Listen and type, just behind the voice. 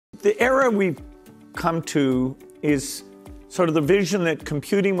The era we've come to is sort of the vision that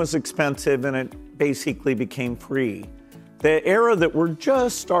computing was expensive and it basically became free. The era that we're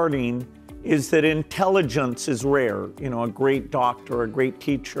just starting is that intelligence is rare, you know, a great doctor, a great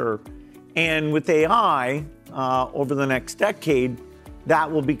teacher. And with AI, over the next decade,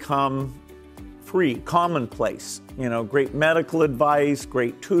 that will become free, commonplace, you know, great medical advice,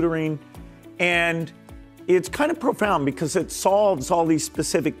 great tutoring. And it's kind of profound because it solves all these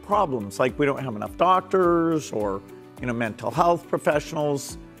specific problems, like we don't have enough doctors or, you know, mental health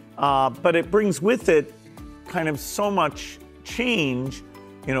professionals, but it brings with it kind of so much change.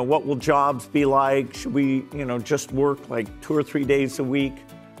 You know, what will jobs be like? Should we, you know, just work like 2 or 3 days a week?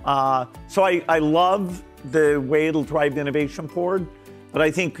 So I love the way it'll drive innovation forward, but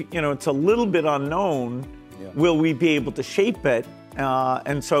I think, you know, it's a little bit unknown. Yeah. Will we be able to shape it?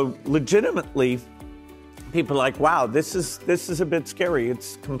 And so legitimately, people are like, wow, this is a bit scary.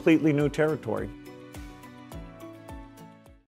 It's completely new territory.